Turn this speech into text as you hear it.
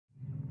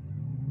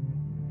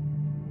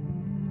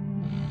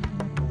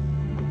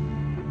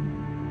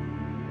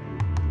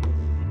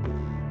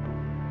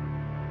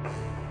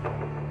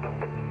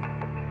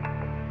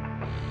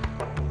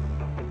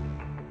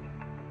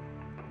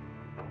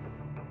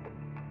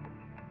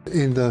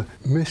In the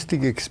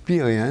mystic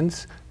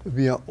experience,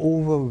 we are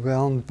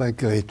overwhelmed by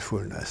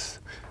gratefulness.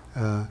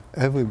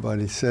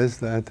 Everybody says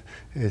that.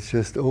 It's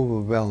just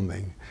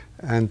overwhelming.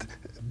 And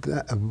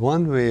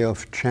one way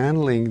of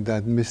channeling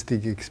that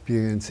mystic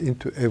experience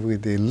into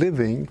everyday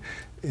living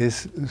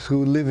is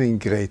through living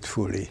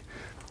gratefully.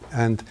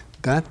 And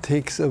that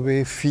takes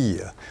away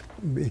fear,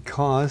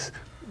 because,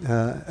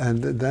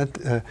 and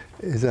that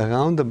is a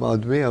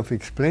roundabout way of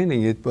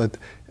explaining it, but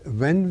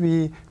when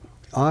we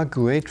are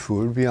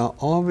grateful, we are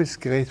always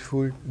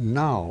grateful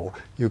now.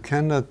 You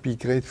cannot be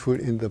grateful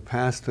in the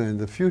past or in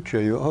the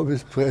future. You're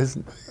always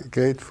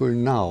grateful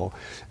now.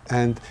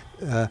 And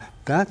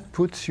that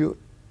puts you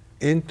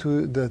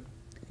into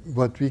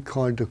what we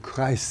call the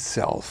Christ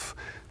self,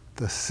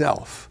 the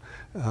self.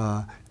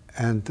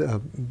 And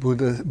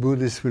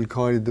Buddhists will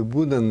call it the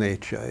Buddha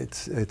nature.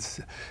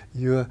 It's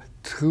your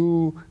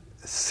true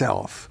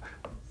self.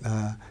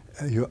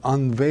 Your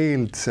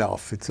unveiled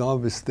self. It's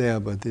always there,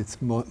 but it's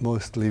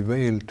mostly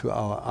veiled to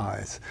our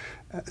eyes.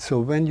 So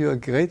when you are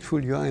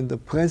grateful, you are in the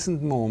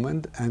present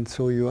moment, and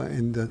so you are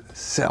in the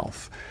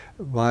self,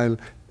 while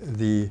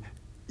the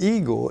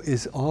ego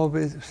is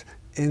always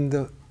in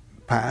the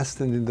past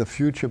and in the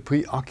future,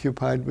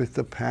 preoccupied with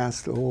the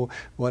past, or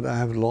what I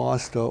have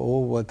lost,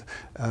 or what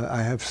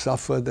I have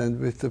suffered, and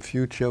with the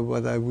future,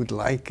 what I would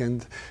like,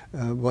 and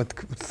what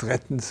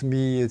threatens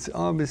me. It's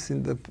always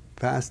in the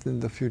past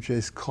and the future.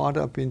 Is caught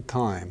up in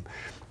time.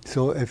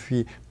 So if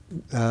we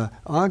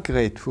are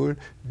grateful,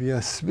 we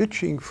are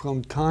switching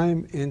from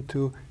time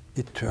into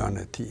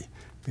eternity,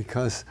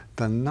 because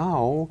the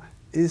now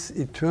is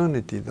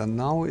eternity. The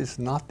now is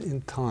not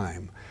in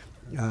time.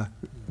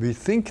 We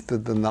think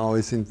that the now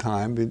is in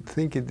time. We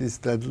think it is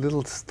that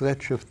little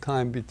stretch of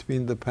time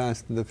between the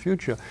past and the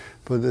future.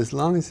 But as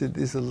long as it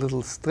is a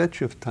little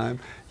stretch of time,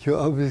 you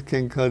always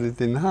can cut it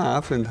in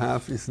half, and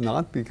half is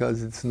not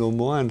because it's no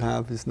more, and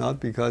half is not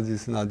because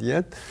it's not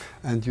yet.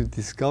 And you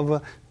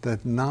discover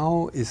that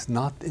now is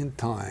not in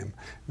time.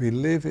 We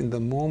live in the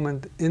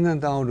moment, in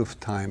and out of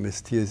time,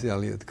 as T.S.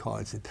 Eliot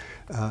calls it.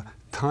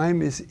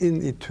 Time is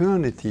in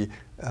eternity.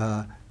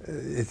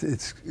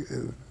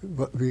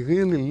 We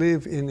really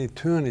live in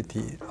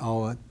eternity.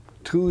 Our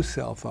true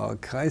self, our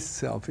Christ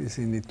self, is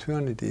in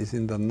eternity, is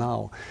in the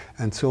now.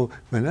 And so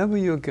whenever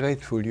you're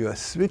grateful, you are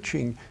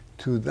switching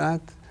to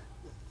that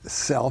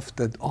self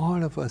that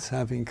all of us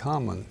have in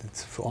common.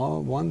 It's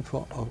one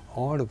for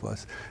all of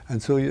us. And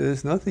so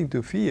there's nothing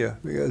to fear,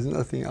 because there's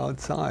nothing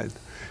outside.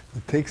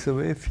 It takes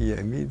away fear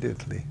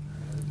immediately.